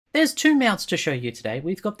There's two mounts to show you today.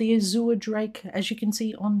 We've got the Azure Drake, as you can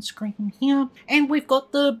see on screen here, and we've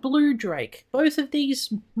got the Blue Drake. Both of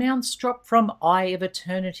these mounts drop from Eye of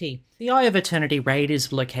Eternity. The Eye of Eternity raid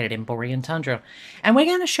is located in Borean Tundra, and we're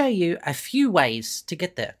going to show you a few ways to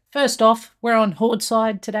get there. First off, we're on Horde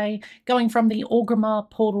side today, going from the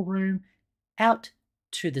Orgrimmar portal room out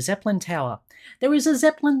to the Zeppelin Tower. There is a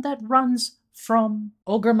Zeppelin that runs from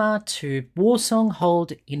Orgrimmar to Warsong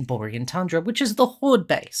Hold in Borean Tundra, which is the Horde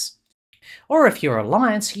base. Or if you're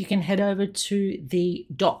Alliance, you can head over to the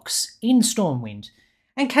docks in Stormwind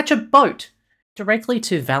and catch a boat directly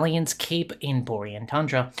to Valiant's Keep in Borean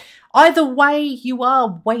Tundra. Either way, you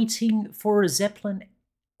are waiting for a Zeppelin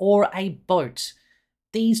or a boat.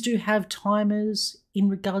 These do have timers in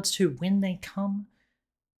regards to when they come.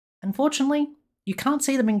 Unfortunately, you can't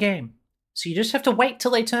see them in game, so you just have to wait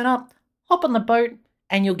till they turn up, hop on the boat,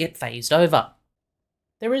 and you'll get phased over.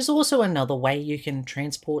 There is also another way you can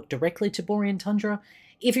transport directly to Borean Tundra.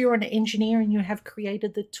 If you're an engineer and you have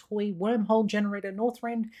created the toy wormhole generator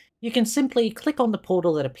Northrend, you can simply click on the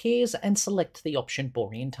portal that appears and select the option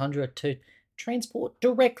Borean Tundra to transport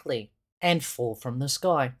directly and fall from the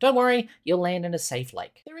sky. Don't worry, you'll land in a safe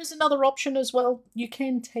lake. There is another option as well. You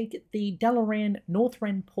can take the Dalaran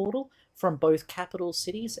Northrend portal from both capital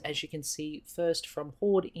cities, as you can see first from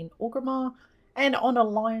Horde in Orgrimmar, and on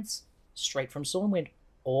Alliance straight from Stormwind.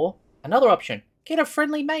 Or another option, get a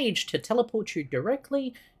friendly mage to teleport you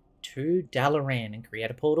directly to Dalaran and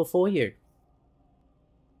create a portal for you.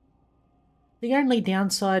 The only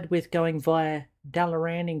downside with going via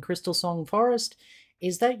Dalaran in Crystalsong Forest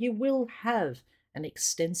is that you will have an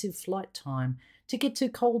extensive flight time to get to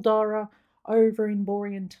Koldara over in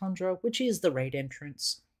Borean Tundra, which is the raid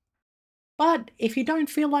entrance. But if you don't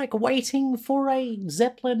feel like waiting for a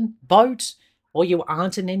Zeppelin boat, or you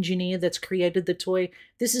aren't an engineer that's created the toy,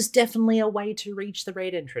 this is definitely a way to reach the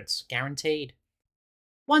raid entrance, guaranteed.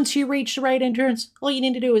 Once you reach the raid entrance, all you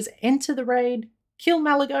need to do is enter the raid, kill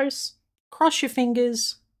Malagos, cross your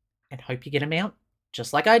fingers, and hope you get him out,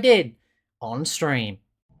 just like I did, on stream.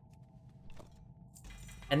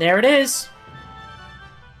 And there it is.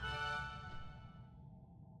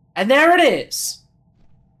 And there it is.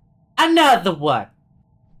 Another one.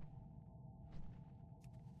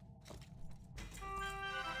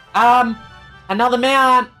 Another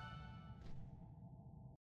mount.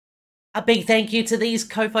 A big thank you to these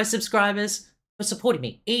Ko-Fi subscribers for supporting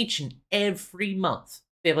me each and every month to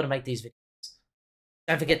be able to make these videos.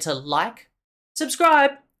 Don't forget to like,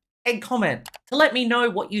 subscribe, and comment to let me know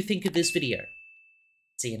what you think of this video.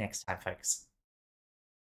 See you next time, folks.